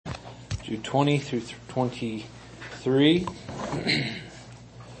Jude 20 through 23.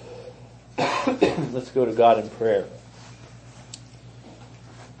 Let's go to God in prayer.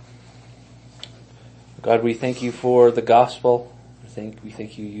 God, we thank you for the gospel. We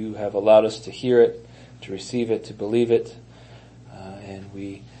thank you have allowed us to hear it, to receive it, to believe it. And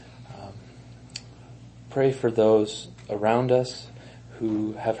we pray for those around us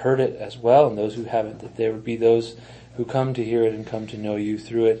who have heard it as well, and those who haven't, that there would be those who come to hear it and come to know you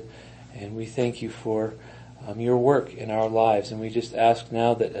through it. And we thank you for your work in our lives. And we just ask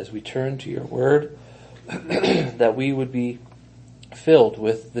now that as we turn to your word, that we would be filled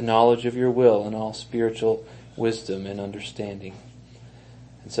with the knowledge of your will and all spiritual wisdom and understanding.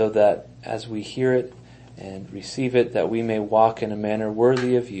 And so that as we hear it and receive it, that we may walk in a manner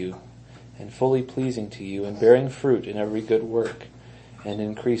worthy of you and fully pleasing to you and bearing fruit in every good work and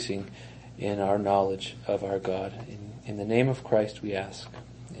increasing in our knowledge of our God. In the name of Christ we ask.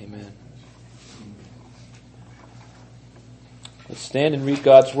 Amen. Let's stand and read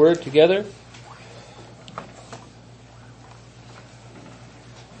God's word together.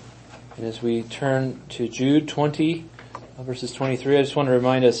 And as we turn to Jude 20, verses 23, I just want to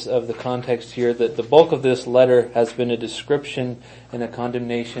remind us of the context here that the bulk of this letter has been a description and a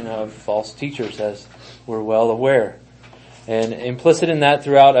condemnation of false teachers, as we're well aware. And implicit in that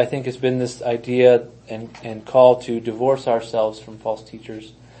throughout, I think, has been this idea and call to divorce ourselves from false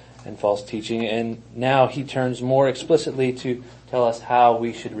teachers and false teaching. And now he turns more explicitly to tell us how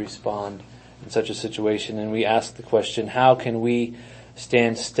we should respond in such a situation. And we ask the question, how can we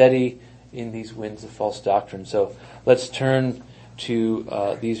stand steady in these winds of false doctrine? So let's turn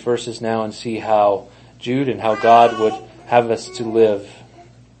to these verses now and see how Jude and how God would have us to live.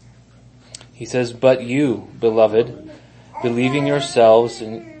 He says, "But you, beloved, believing yourselves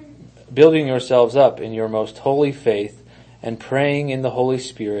and building yourselves up in your most holy faith and praying in the Holy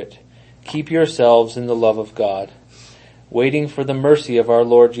Spirit, keep yourselves in the love of God, waiting for the mercy of our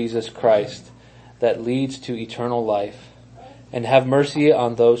Lord Jesus Christ that leads to eternal life. And have mercy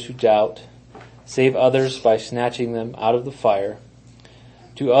on those who doubt. Save others by snatching them out of the fire.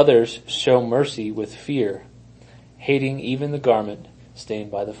 To others show mercy with fear, hating even the garment stained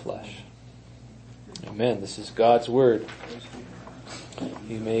by the flesh." Amen. This is God's word.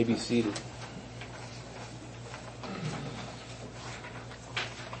 You may be seated.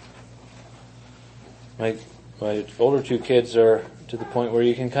 My older two kids are to the point where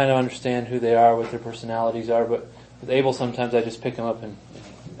you can kind of understand who they are, what their personalities are, but with Abel sometimes I just pick him up and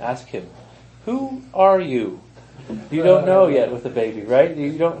ask him, "Who are you?" You don't know yet with a baby, right?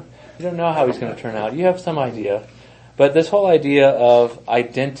 You don't know how he's going to turn out. You have some idea. But this whole idea of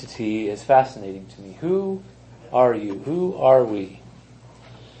identity is fascinating to me. Who are you? Who are we?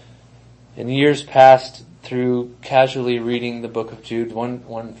 In years past, through casually reading the book of Jude,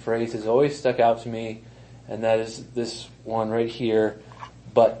 one phrase has always stuck out to me, and that is this one right here,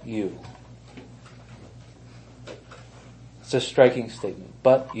 "But you." It's a striking statement.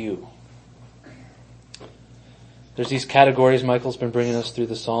 But you. There's these categories, Michael's been bringing us through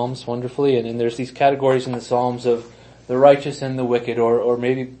the Psalms wonderfully, and there's these categories in the Psalms of the righteous and the wicked, or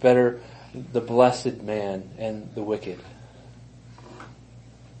maybe better, the blessed man and the wicked.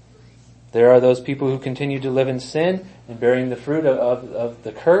 There are those people who continue to live in sin and bearing the fruit of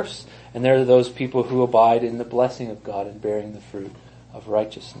the curse, and there are those people who abide in the blessing of God and bearing the fruit of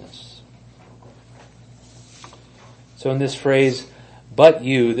righteousness. So in this phrase, "but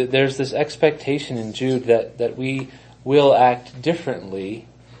you," that there's this expectation in Jude that we will act differently,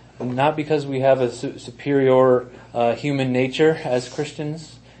 not because we have a superior human nature as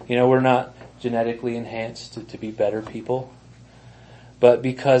Christians. We're not genetically enhanced to be better people, but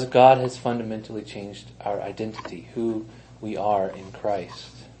because God has fundamentally changed our identity, who we are in Christ.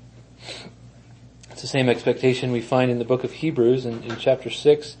 It's the same expectation we find in the book of Hebrews in chapter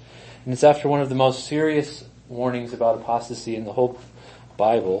 6, and it's after one of the most serious warnings about apostasy in the whole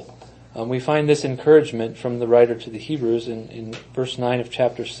Bible. We find this encouragement from the writer to the Hebrews in verse 9 of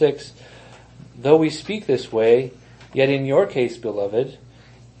chapter 6. "Though we speak this way, yet in your case, beloved,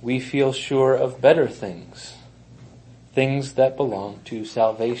 we feel sure of better things, things that belong to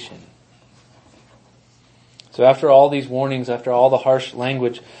salvation." So after all these warnings, after all the harsh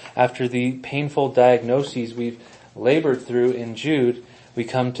language, after the painful diagnoses we've labored through in Jude, we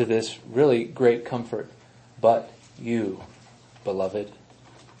come to this really great comfort. "But you, beloved."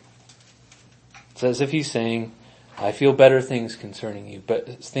 It's as if he's saying, I feel better things concerning you, but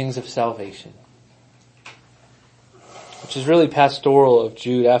it's things of salvation. Which is really pastoral of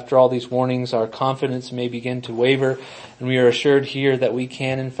Jude. After all these warnings, our confidence may begin to waver, and we are assured here that we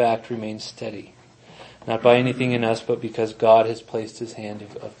can in fact remain steady. Not by anything in us, but because God has placed his hand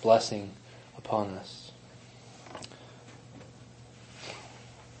of blessing upon us.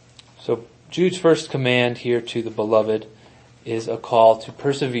 So Jude's first command here to the beloved is a call to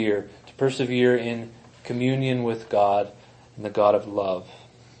persevere in communion with God and the God of love.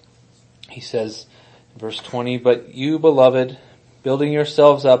 He says in verse 20, "But you, beloved, building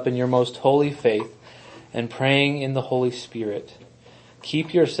yourselves up in your most holy faith and praying in the Holy Spirit,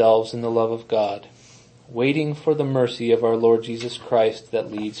 keep yourselves in the love of God, waiting for the mercy of our Lord Jesus Christ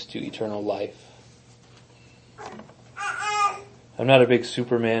that leads to eternal life." I'm not a big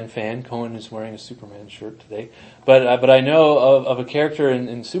Superman fan. Cohen is wearing a Superman shirt today. But I know of a character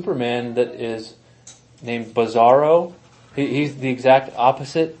in Superman that is named Bizarro. He's the exact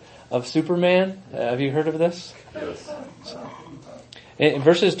opposite of Superman. Have you heard of this? Yes. In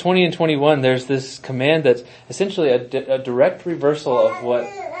verses 20 and 21, there's this command that's essentially a direct reversal of what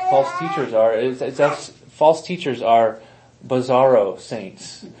false teachers are. False teachers are bizarro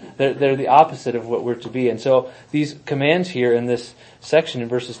saints. They're the opposite of what we're to be. And so these commands here in this section in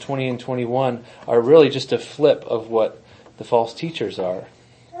verses 20 and 21 are really just a flip of what the false teachers are.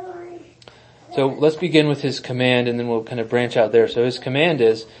 So let's begin with his command and then we'll kind of branch out there. So his command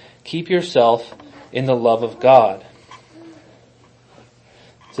is, keep yourself in the love of God.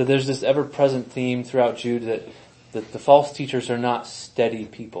 So there's this ever-present theme throughout Jude that the false teachers are not steady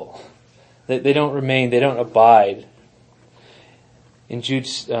people. They don't remain, they don't abide. In Jude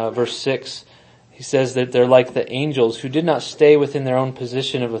verse 6, he says that they're like the angels who did not stay within their own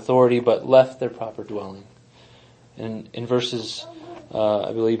position of authority but left their proper dwelling. And in verses,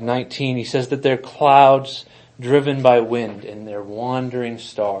 I believe 19, he says that they're clouds driven by wind and they're wandering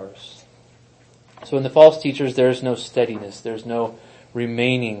stars. So in the false teachers, there's no steadiness, there's no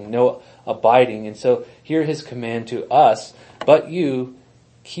remaining, no abiding. And so here his command to us, but you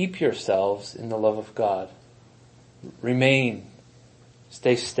keep yourselves in the love of God. Remain.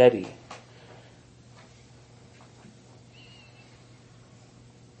 Stay steady.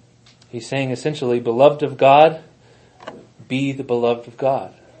 He's saying essentially, beloved of God, be the beloved of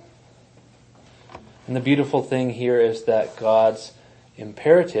God. And the beautiful thing here is that God's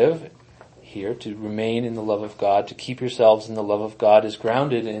imperative here to remain in the love of God, to keep yourselves in the love of God, is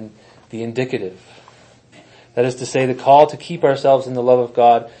grounded in the indicative. That is to say, the call to keep ourselves in the love of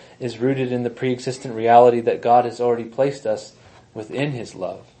God is rooted in the pre-existent reality that God has already placed us within his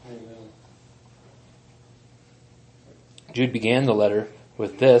love. Amen. Jude began the letter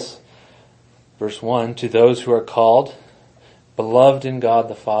with this, verse 1, to those who are called, beloved in God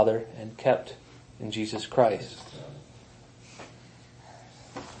the Father, and kept in Jesus Christ.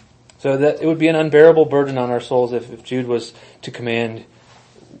 So that it would be an unbearable burden on our souls if Jude was to command,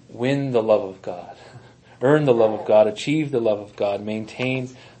 win the love of God, earn the love of God, achieve the love of God, maintain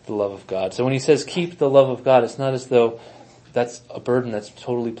the love of God. So when he says keep the love of God, it's not as though that's a burden that's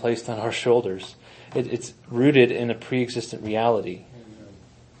totally placed on our shoulders. It's rooted in a pre-existent reality.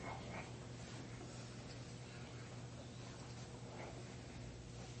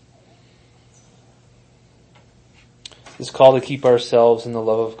 This call to keep ourselves in the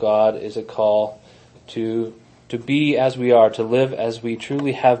love of God is a call to be as we are, to live as we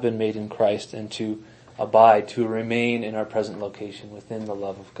truly have been made in Christ, and to abide, to remain in our present location within the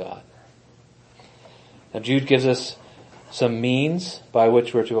love of God. Now Jude gives us some means by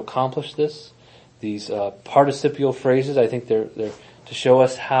which we're to accomplish this. These participial phrases, I think they're to show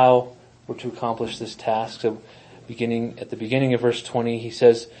us how we're to accomplish this task. So at the beginning of verse 20, he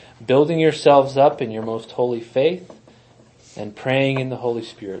says, building yourselves up in your most holy faith and praying in the Holy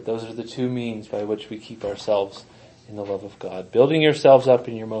Spirit. Those are the two means by which we keep ourselves in the love of God. Building yourselves up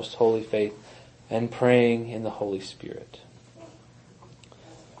in your most holy faith and praying in the Holy Spirit.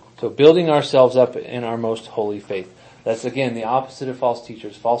 So building ourselves up in our most holy faith. That's again the opposite of false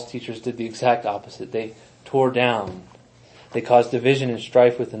teachers. False teachers did the exact opposite. They tore down. They caused division and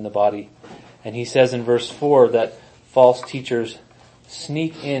strife within the body. And he says in verse 4 that false teachers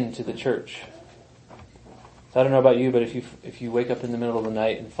sneak into the church. So I don't know about you, but if you wake up in the middle of the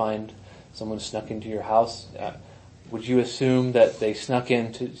night and find someone snuck into your house, would you assume that they snuck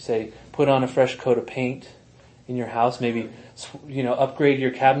in to, say, put on a fresh coat of paint in your house, maybe, upgrade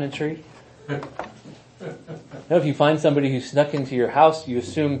your cabinetry? No, if you find somebody who snuck into your house, you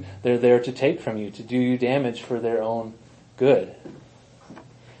assume they're there to take from you, to do you damage for their own good.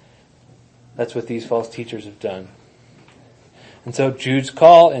 That's what these false teachers have done. And so Jude's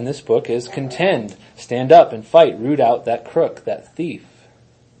call in this book is contend, stand up and fight, root out that crook, that thief.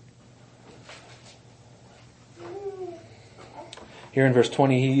 Here in verse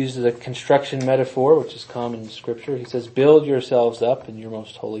 20, he uses a construction metaphor, which is common in Scripture. He says, build yourselves up in your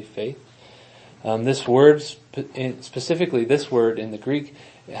most holy faith. This word, specifically this word in the Greek,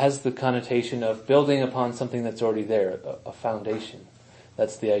 it has the connotation of building upon something that's already there, a foundation.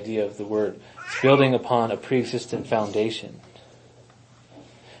 That's the idea of the word. It's building upon a pre-existent foundation.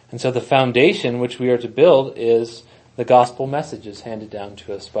 And so the foundation which we are to build is the gospel messages handed down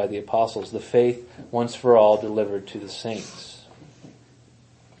to us by the apostles, the faith once for all delivered to the saints.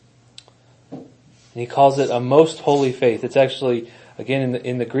 And he calls it a most holy faith. It's actually, again,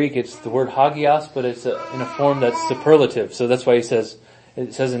 in the Greek, it's the word hagios, but it's in a form that's superlative. So that's why it says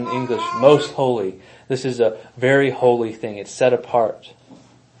in English, most holy. This is a very holy thing. It's set apart.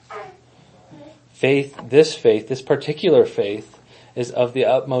 This particular faith, is of the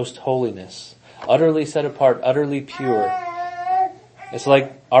utmost holiness, utterly set apart, utterly pure. It's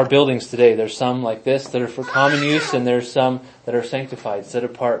like our buildings today. There's some like this that are for common use, and there's some that are sanctified, set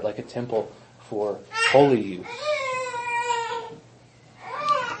apart like a temple for holy use.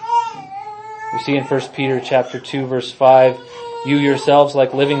 We see in 1 Peter chapter 2 verse 5, you yourselves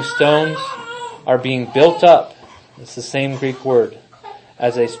like living stones are being built up, it's the same Greek word,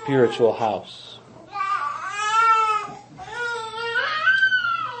 as a spiritual house.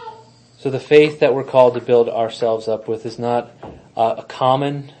 So the faith that we're called to build ourselves up with is not a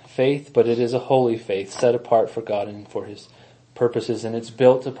common faith, but it is a holy faith set apart for God and for His purposes, and it's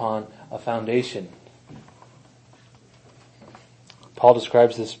built upon a foundation. Paul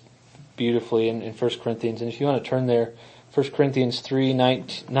describes this beautifully in 1 Corinthians, and if you want to turn there, 1 Corinthians 3,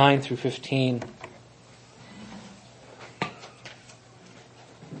 9 through 15.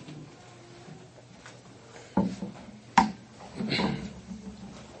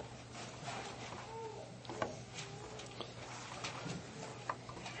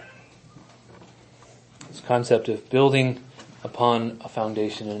 Concept of building upon a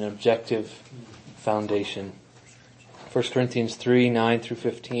foundation, an objective foundation. 1 Corinthians 3, 9 through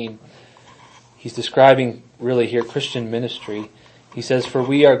 15. He's describing really here Christian ministry. He says, for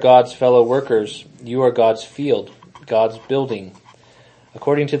we are God's fellow workers. You are God's field, God's building.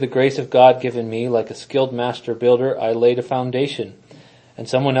 According to the grace of God given me, like a skilled master builder, I laid a foundation, and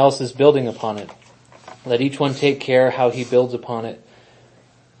someone else is building upon it. Let each one take care how he builds upon it.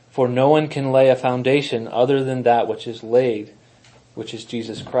 For no one can lay a foundation other than that which is laid, which is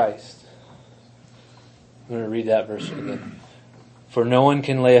Jesus Christ. I'm going to read that verse again. For no one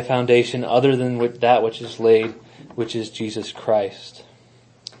can lay a foundation other than that which is laid, which is Jesus Christ.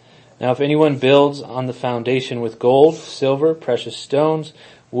 Now if anyone builds on the foundation with gold, silver, precious stones,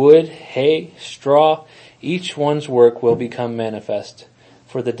 wood, hay, straw, each one's work will become manifest.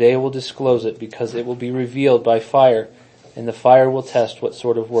 For the day will disclose it, because it will be revealed by fire, and the fire will test what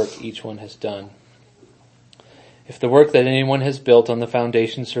sort of work each one has done. If the work that anyone has built on the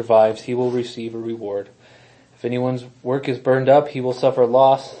foundation survives, he will receive a reward. If anyone's work is burned up, he will suffer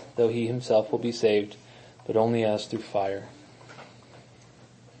loss, though he himself will be saved, but only as through fire.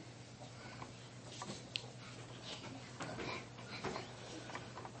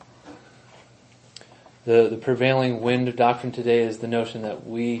 The prevailing wind of doctrine today is the notion that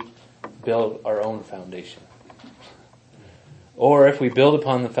we build our own foundation. Or if we build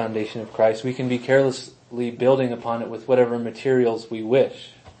upon the foundation of Christ, we can be carelessly building upon it with whatever materials we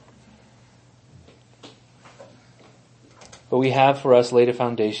wish. But we have for us laid a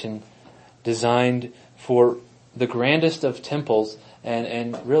foundation designed for the grandest of temples,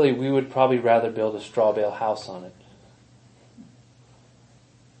 and really we would probably rather build a straw bale house on it.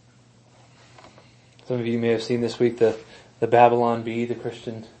 Some of you may have seen this week the Babylon Bee, the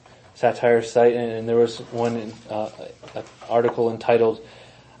Christian satire site, and there was one an article entitled,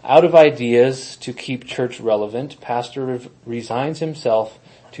 "Out of ideas to keep church relevant, pastor resigns himself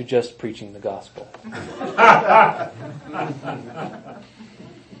to just preaching the gospel."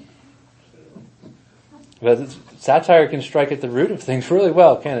 But satire can strike at the root of things really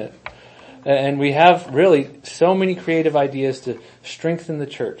well, can't it? And we have really so many creative ideas to strengthen the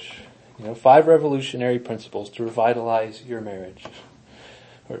church. 5 revolutionary principles to revitalize your marriage.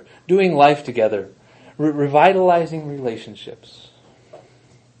 Or doing life together. Revitalizing relationships.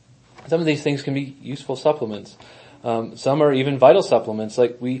 Some of these things can be useful supplements. Some are even vital supplements,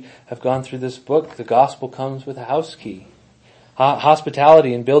 like we have gone through this book, The Gospel Comes with a House Key.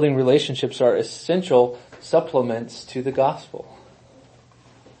 Hospitality and building relationships are essential supplements to the gospel.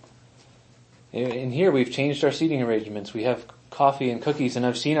 In here we've changed our seating arrangements. We have coffee and cookies, and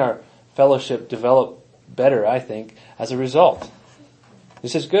I've seen our fellowship develop better, I think, as a result.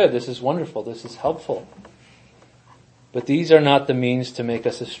 This is good. This is wonderful. This is helpful. But these are not the means to make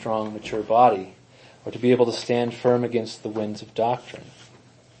us a strong, mature body, or to be able to stand firm against the winds of doctrine.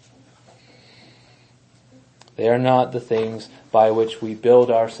 They are not the things by which we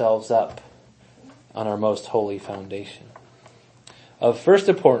build ourselves up on our most holy foundation. of first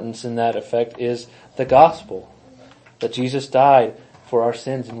importance in that effect is the gospel, that Jesus died for our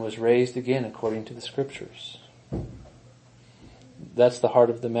sins and was raised again according to the Scriptures. That's the heart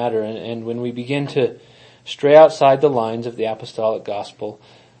of the matter. And when we begin to stray outside the lines of the apostolic gospel,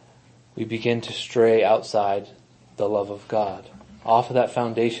 we begin to stray outside the love of God, off of that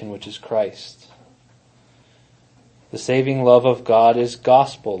foundation which is Christ. The saving love of God is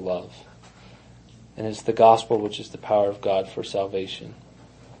gospel love. And it's the gospel which is the power of God for salvation.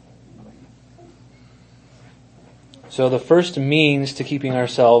 So the first means to keeping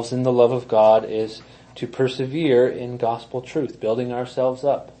ourselves in the love of God is to persevere in gospel truth, building ourselves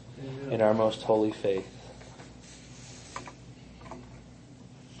up in our most holy faith.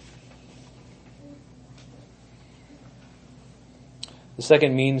 The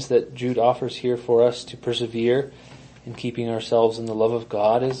second means that Jude offers here for us to persevere in keeping ourselves in the love of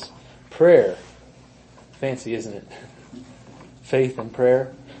God is prayer. Fancy, isn't it? Faith and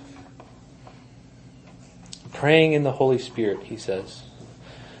prayer. Praying in the Holy Spirit, he says.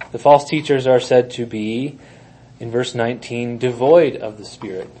 The false teachers are said to be, in verse 19, devoid of the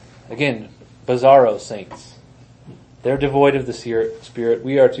Spirit. Again, bizarro saints. They're devoid of the Spirit.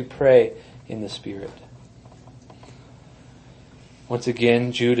 We are to pray in the Spirit. Once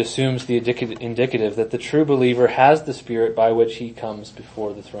again, Jude assumes the indicative that the true believer has the Spirit by which he comes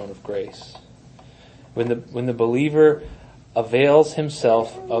before the throne of grace. When the believer avails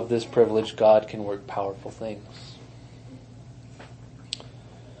himself of this privilege, God can work powerful things.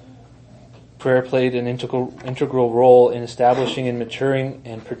 Prayer played an integral role in establishing and maturing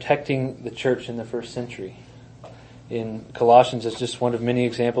and protecting the church in the first century. In Colossians, as just one of many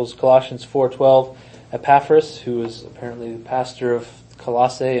examples, Colossians 4:12, Epaphras, who was apparently the pastor of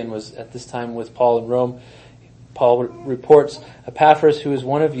Colossae and was at this time with Paul in Rome, Paul reports, Epaphras, who is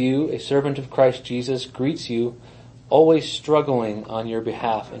one of you, a servant of Christ Jesus, greets you, always struggling on your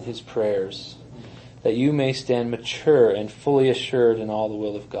behalf in his prayers, that you may stand mature and fully assured in all the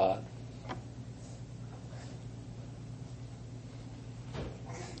will of God.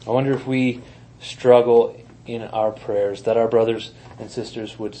 I wonder if we struggle in our prayers, that our brothers and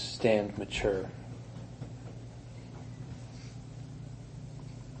sisters would stand mature.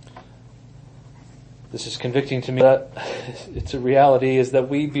 This is convicting to me. That it's a reality is that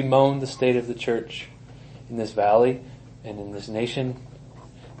we bemoan the state of the church in this valley and in this nation.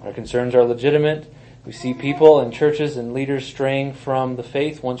 Our concerns are legitimate. We see people and churches and leaders straying from the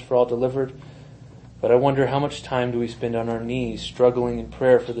faith once for all delivered. But I wonder how much time do we spend on our knees struggling in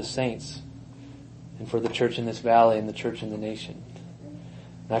prayer for the saints and for the church in this valley and the church in the nation.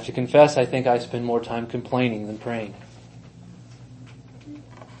 And I have to confess, I think I spend more time complaining than praying.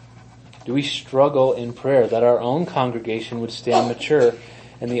 Do we struggle in prayer that our own congregation would stand mature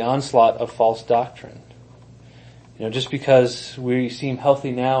in the onslaught of false doctrine? Just because we seem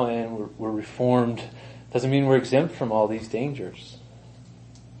healthy now and we're reformed doesn't mean we're exempt from all these dangers.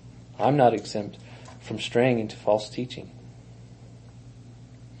 I'm not exempt from straying into false teaching.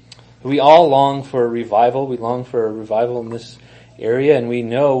 We all long for a revival. We long for a revival in this area, and we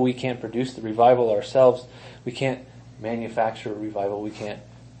know we can't produce the revival ourselves. We can't manufacture a revival. We can't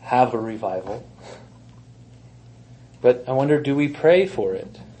have a revival. But I wonder, do we pray for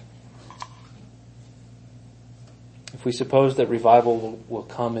it? If we suppose that revival will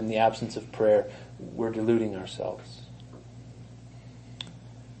come in the absence of prayer, we're deluding ourselves.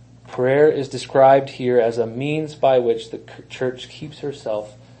 Prayer is described here as a means by which the church keeps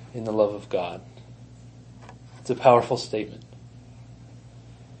herself in the love of God. It's a powerful statement.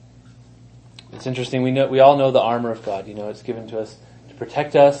 It's interesting. We all know the armor of God. It's given to us to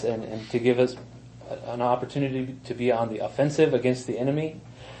protect us and to give us an opportunity to be on the offensive against the enemy.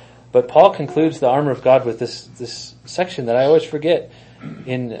 But Paul concludes the armor of God with this section that I always forget.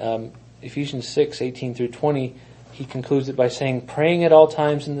 In Ephesians 6:18 through 20, he concludes it by saying, praying at all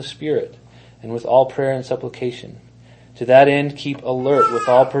times in the Spirit, and with all prayer and supplication. To that end, keep alert with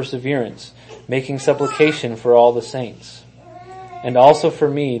all perseverance, making supplication for all the saints. And also for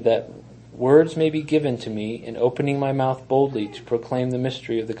me, that words may be given to me in opening my mouth boldly to proclaim the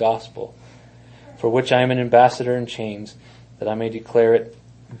mystery of the gospel, for which I am an ambassador in chains, that I may declare it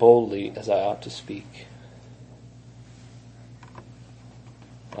boldly as I ought to speak.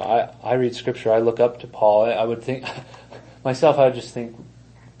 I read scripture, I look up to Paul. I would think, myself, I would just think,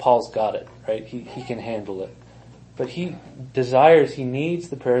 Paul's got it, right? He can handle it. But he desires, he needs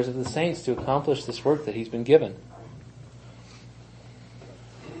the prayers of the saints to accomplish this work that he's been given.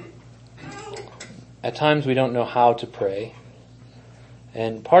 At times we don't know how to pray.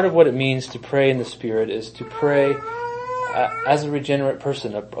 And part of what it means to pray in the Spirit is to pray as a regenerate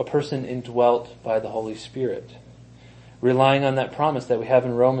person, a person indwelt by the Holy Spirit. relying on that promise that we have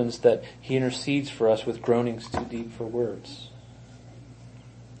in Romans that he intercedes for us with groanings too deep for words.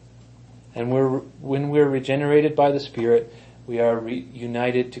 And when we're regenerated by the Spirit, we are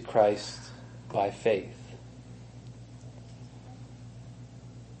united to Christ by faith.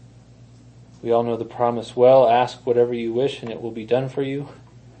 We all know the promise well, ask whatever you wish and it will be done for you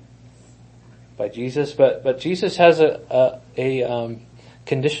by Jesus. But Jesus has a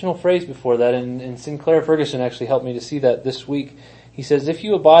conditional phrase before that, and Sinclair Ferguson actually helped me to see that this week. He says, if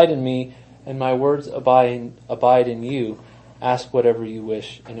you abide in me and my words abide in you, ask whatever you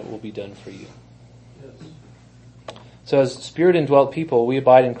wish and it will be done for you. So as Spirit indwelt people, we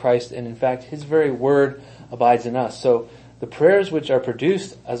abide in Christ, and in fact, his very word abides in us. So the prayers which are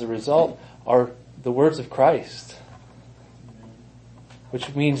produced as a result are the words of Christ.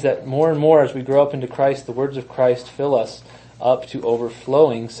 Which means that more and more as we grow up into Christ, the words of Christ fill us up to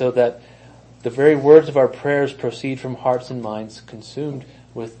overflowing, so that the very words of our prayers proceed from hearts and minds consumed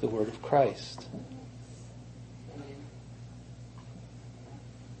with the word of Christ.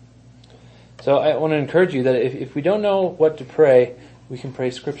 So I want to encourage you that if we don't know what to pray, we can pray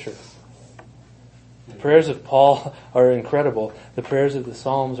Scripture. The prayers of Paul are incredible. The prayers of the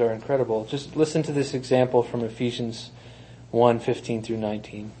Psalms are incredible. Just listen to this example from Ephesians 1:15 through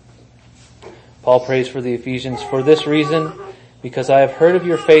 19. Paul prays for the Ephesians, for this reason, because I have heard of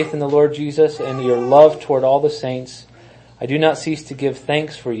your faith in the Lord Jesus and your love toward all the saints, I do not cease to give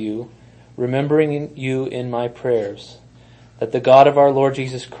thanks for you, remembering you in my prayers, that the God of our Lord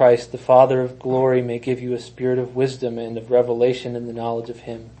Jesus Christ, the Father of glory, may give you a spirit of wisdom and of revelation in the knowledge of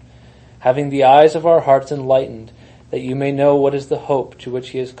him, having the eyes of our hearts enlightened, that you may know what is the hope to which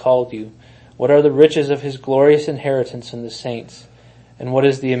he has called you, what are the riches of his glorious inheritance in the saints, and what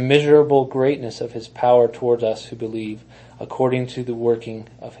is the immeasurable greatness of his power towards us who believe, according to the working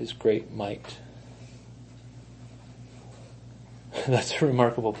of his great might. That's a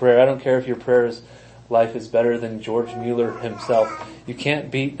remarkable prayer. I don't care if your prayers life is better than George Mueller himself. You can't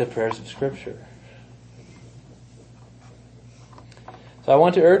beat the prayers of Scripture. So I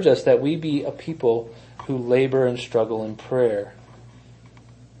want to urge us that we be a people who labor and struggle in prayer.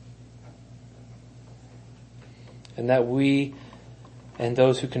 And that we and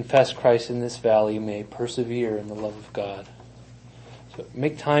those who confess Christ in this valley may persevere in the love of God. So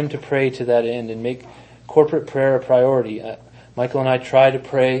make time to pray to that end and make corporate prayer a priority. Michael and I try to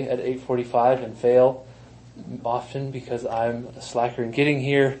pray at 8:45 and fail often because I'm a slacker in getting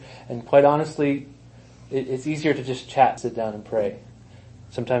here. And quite honestly, it's easier to just chat, sit down and pray.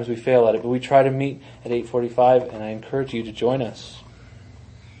 Sometimes we fail at it, but we try to meet at 8:45, and I encourage you to join us.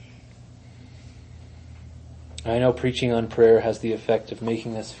 I know preaching on prayer has the effect of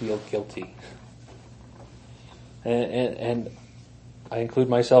making us feel guilty. And I include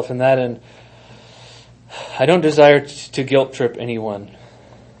myself in that, and I don't desire to guilt trip anyone.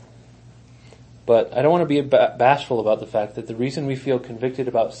 But I don't want to be bashful about the fact that the reason we feel convicted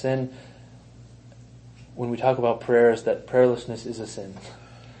about sin when we talk about prayer is that prayerlessness is a sin.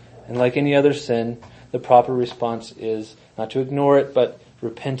 And like any other sin, the proper response is not to ignore it, but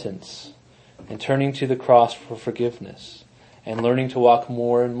repentance and turning to the cross for forgiveness and learning to walk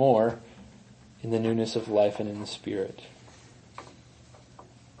more and more in the newness of life and in the Spirit.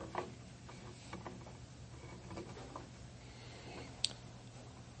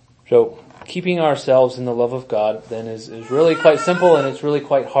 So, keeping ourselves in the love of God then is really quite simple, and it's really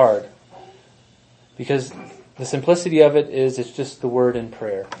quite hard. Because the simplicity of it is it's just the word in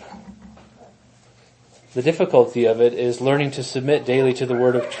prayer. The difficulty of it is learning to submit daily to the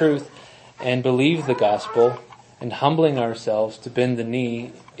word of truth and believe the gospel and humbling ourselves to bend the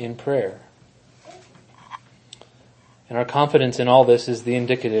knee in prayer. And our confidence in all this is the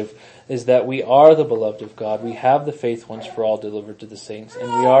indicative, is that we are the beloved of God. We have the faith once for all delivered to the saints, and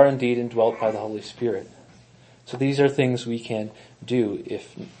we are indeed indwelt by the Holy Spirit. So these are things we can do,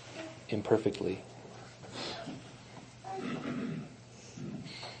 if imperfectly.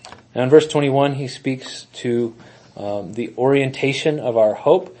 Now in verse 21, he speaks to the orientation of our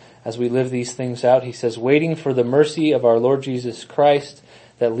hope as we live these things out. He says, waiting for the mercy of our Lord Jesus Christ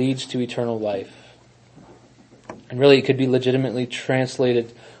that leads to eternal life. And really it could be legitimately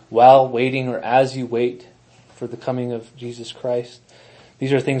translated while waiting or as you wait for the coming of Jesus Christ.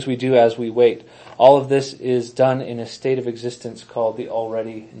 These are things we do as we wait. All of this is done in a state of existence called the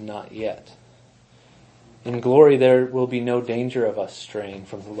already not yet. In glory there will be no danger of us straying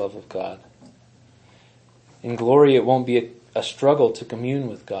from the love of God. In glory it won't be a struggle to commune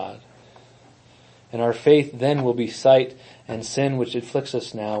with God. And our faith then will be sight, and sin which afflicts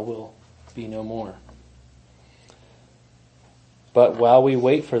us now will be no more. But while we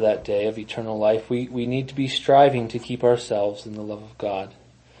wait for that day of eternal life, we need to be striving to keep ourselves in the love of God.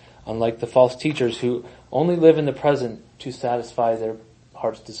 Unlike the false teachers who only live in the present to satisfy their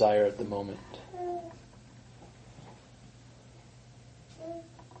heart's desire at the moment.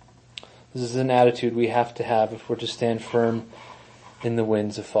 This is an attitude we have to have if we're to stand firm in the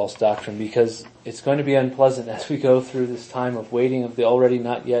winds of false doctrine, because it's going to be unpleasant as we go through this time of waiting of the already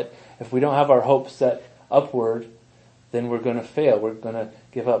not yet. If we don't have our hopes set upward, then we're going to fail. We're going to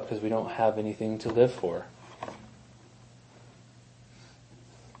give up because we don't have anything to live for.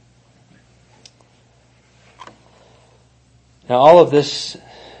 Now, all of this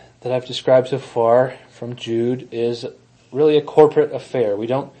that I've described so far from Jude is really a corporate affair. We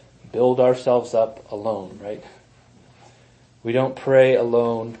don't build ourselves up alone, right? We don't pray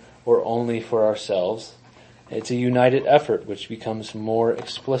alone or only for ourselves. It's a united effort which becomes more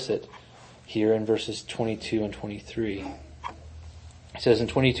explicit here in verses 22 and 23. It says in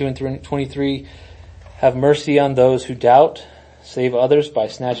 22 and 23, have mercy on those who doubt, save others by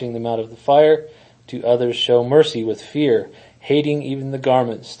snatching them out of the fire. To others show mercy with fear, hating even the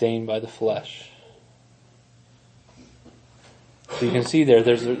garment stained by the flesh. So you can see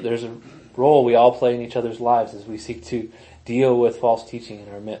there's a role we all play in each other's lives as we seek to deal with false teaching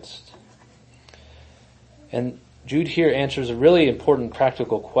in our midst. And Jude here answers a really important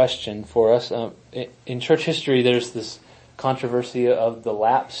practical question for us. In church history, there's this controversy of the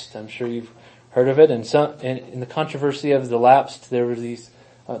lapsed. I'm sure you've heard of it. And in the controversy of the lapsed, there were these,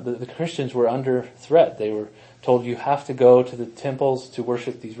 the Christians were under threat. They were told you have to go to the temples to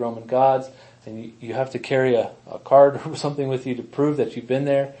worship these Roman gods, and you have to carry a card or something with you to prove that you've been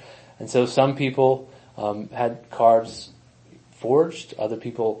there. And so some people had cards forged, other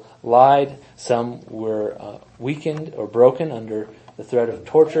people lied, some were weakened or broken under the threat of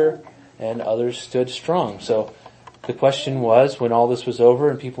torture, and others stood strong. So the question was, when all this was over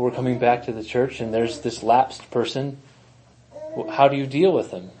and people were coming back to the church and there's this lapsed person, how do you deal with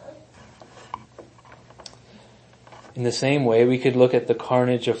them? In the same way, we could look at the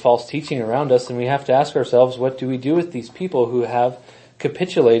carnage of false teaching around us, and we have to ask ourselves, what do we do with these people who have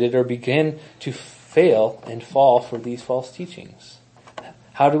capitulated or begin to fail and fall for these false teachings?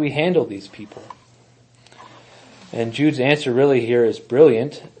 How do we handle these people? And Jude's answer really here is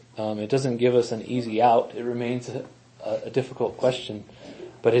brilliant. It doesn't give us an easy out. It remains a difficult question.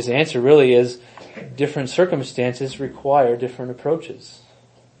 But his answer really is different circumstances require different approaches.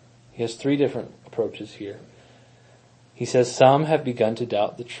 He has 3 different approaches here. He says some have begun to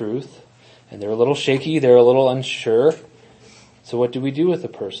doubt the truth, and they're a little shaky, they're a little unsure. So what do we do with a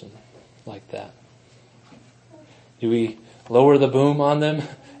person like that? Do we lower the boom on them,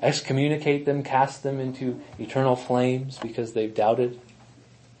 excommunicate them, cast them into eternal flames because they've doubted?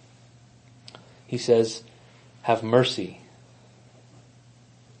 He says, have mercy.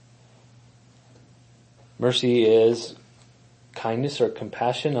 Mercy is kindness or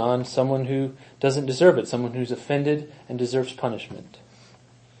compassion on someone who doesn't deserve it, someone who's offended and deserves punishment.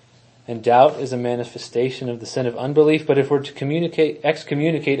 And doubt is a manifestation of the sin of unbelief, but if we're to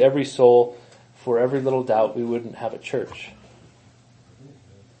excommunicate every soul for every little doubt, we wouldn't have a church.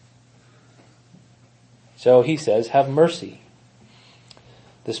 So he says, have mercy.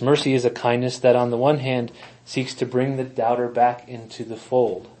 This mercy is a kindness that on the one hand seeks to bring the doubter back into the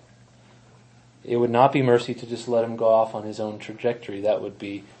fold. It would not be mercy to just let him go off on his own trajectory. That would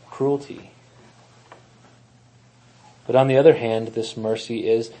be cruelty. But on the other hand, this mercy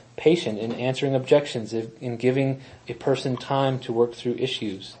is patient in answering objections, in giving a person time to work through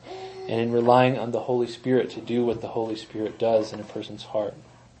issues, and in relying on the Holy Spirit to do what the Holy Spirit does in a person's heart.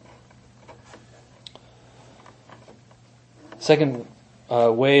 Second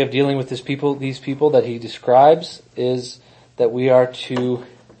way of dealing with these people that he describes, is that we are to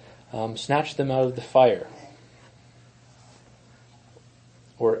snatch them out of the fire.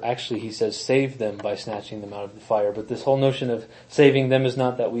 Or actually, he says, save them by snatching them out of the fire. But this whole notion of saving them is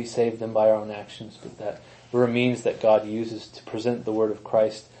not that we save them by our own actions, but that we're a means that God uses to present the word of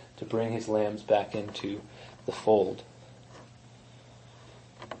Christ to bring his lambs back into the fold.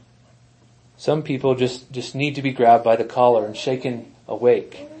 Some people just need to be grabbed by the collar and shaken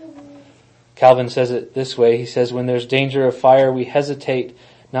awake. Calvin says it this way. He says, when there's danger of fire, we hesitate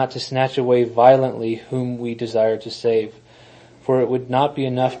not to snatch away violently whom we desire to save. For it would not be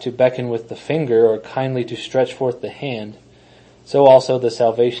enough to beckon with the finger or kindly to stretch forth the hand. So also the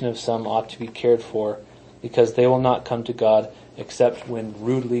salvation of some ought to be cared for, because they will not come to God except when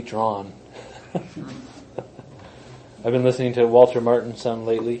rudely drawn. I've been listening to Walter Martin some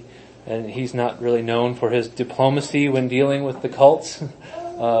lately, and he's not really known for his diplomacy when dealing with the cults.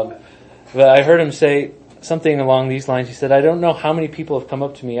 But I heard him say, something along these lines. He said, I don't know how many people have come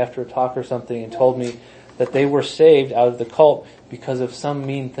up to me after a talk or something and told me that they were saved out of the cult because of some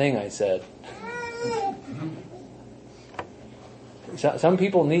mean thing I said. Some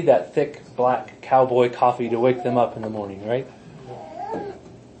people need that thick black cowboy coffee to wake them up in the morning, right?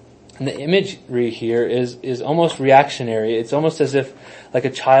 And the imagery here is almost reactionary. It's almost as if like a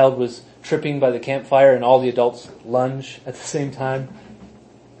child was tripping by the campfire and all the adults lunge at the same time.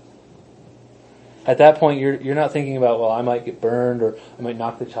 At that point, you're not thinking about, well, I might get burned or I might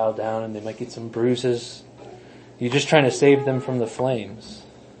knock the child down and they might get some bruises. You're just trying to save them from the flames.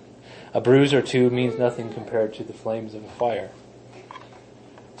 A bruise or two means nothing compared to the flames of a fire.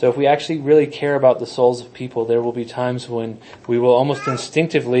 So if we actually really care about the souls of people, there will be times when we will almost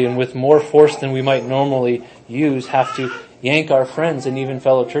instinctively and with more force than we might normally use have to yank our friends and even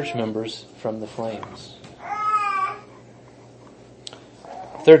fellow church members from the flames.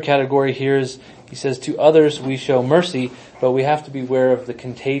 Third category here is, he says, to others we show mercy, but we have to beware of the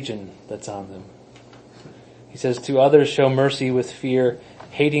contagion that's on them. He says, to others show mercy with fear,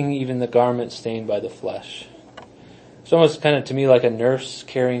 hating even the garment stained by the flesh. It's almost kind of to me like a nurse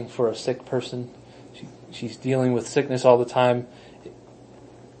caring for a sick person. She's dealing with sickness all the time.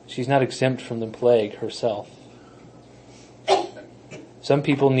 She's not exempt from the plague herself. Some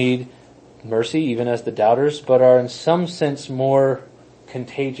people need mercy, even as the doubters, but are in some sense more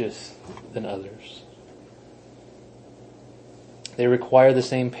contagious than others. They require the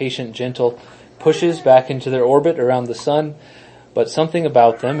same patient, gentle pushes back into their orbit around the sun, but something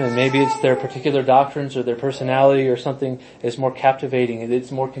about them, and maybe it's their particular doctrines or their personality or something, is more captivating and it's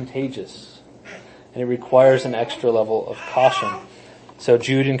more contagious. And it requires an extra level of caution. So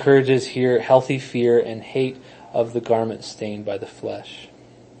Jude encourages here healthy fear and hate of the garment stained by the flesh.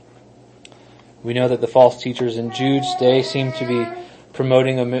 We know that the false teachers in Jude's day seem to be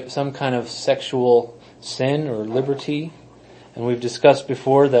promoting some kind of sexual sin or liberty. And we've discussed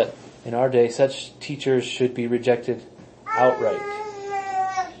before that in our day such teachers should be rejected outright.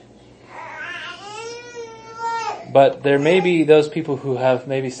 But there may be those people who have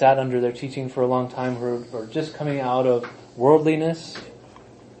maybe sat under their teaching for a long time who are just coming out of worldliness.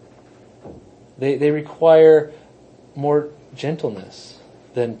 They require more gentleness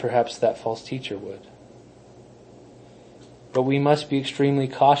than perhaps that false teacher would. But we must be extremely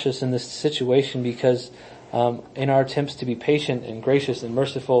cautious in this situation because in our attempts to be patient and gracious and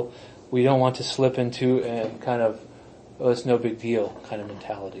merciful, we don't want to slip into a kind of, oh, it's no big deal kind of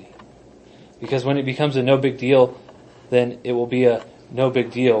mentality. Because when it becomes a no big deal, then it will be a no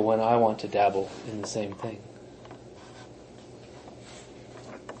big deal when I want to dabble in the same thing.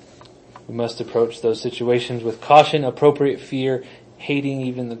 We must approach those situations with caution, appropriate fear, hating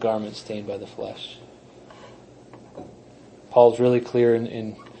even the garment stained by the flesh. Paul's really clear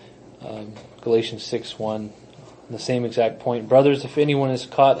in Galatians 6:1, the same exact point. Brothers, if anyone is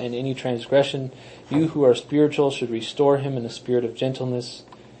caught in any transgression, you who are spiritual should restore him in a spirit of gentleness.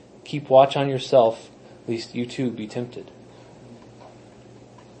 Keep watch on yourself, lest you too be tempted.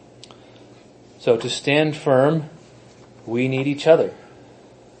 So to stand firm, we need each other.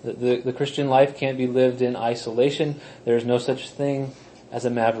 The Christian life can't be lived in isolation. There is no such thing as a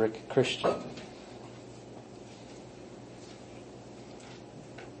maverick Christian.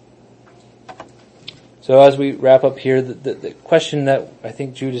 So as we wrap up here, the question that I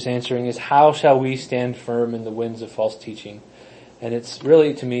think Jude is answering is, how shall we stand firm in the winds of false teaching? And it's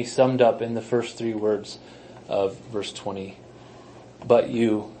really, to me, summed up in the first three words of verse 20. But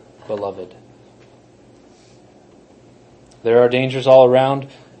you, beloved. There are dangers all around,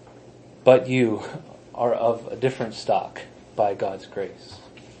 but you are of a different stock by God's grace.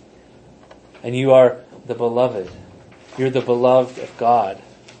 And you are the beloved. You're the beloved of God.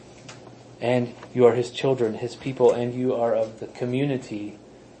 And you are His children, His people, and you are of the community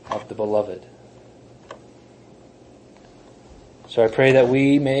of the beloved. So I pray that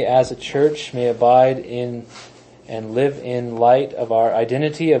we may, as a church, may abide in and live in light of our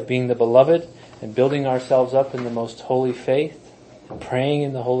identity of being the beloved and building ourselves up in the most holy faith and praying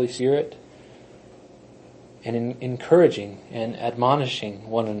in the Holy Spirit and in encouraging and admonishing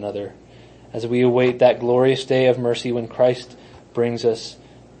one another as we await that glorious day of mercy when Christ brings us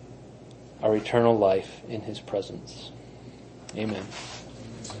our eternal life in His presence. Amen.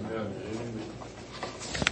 Amen.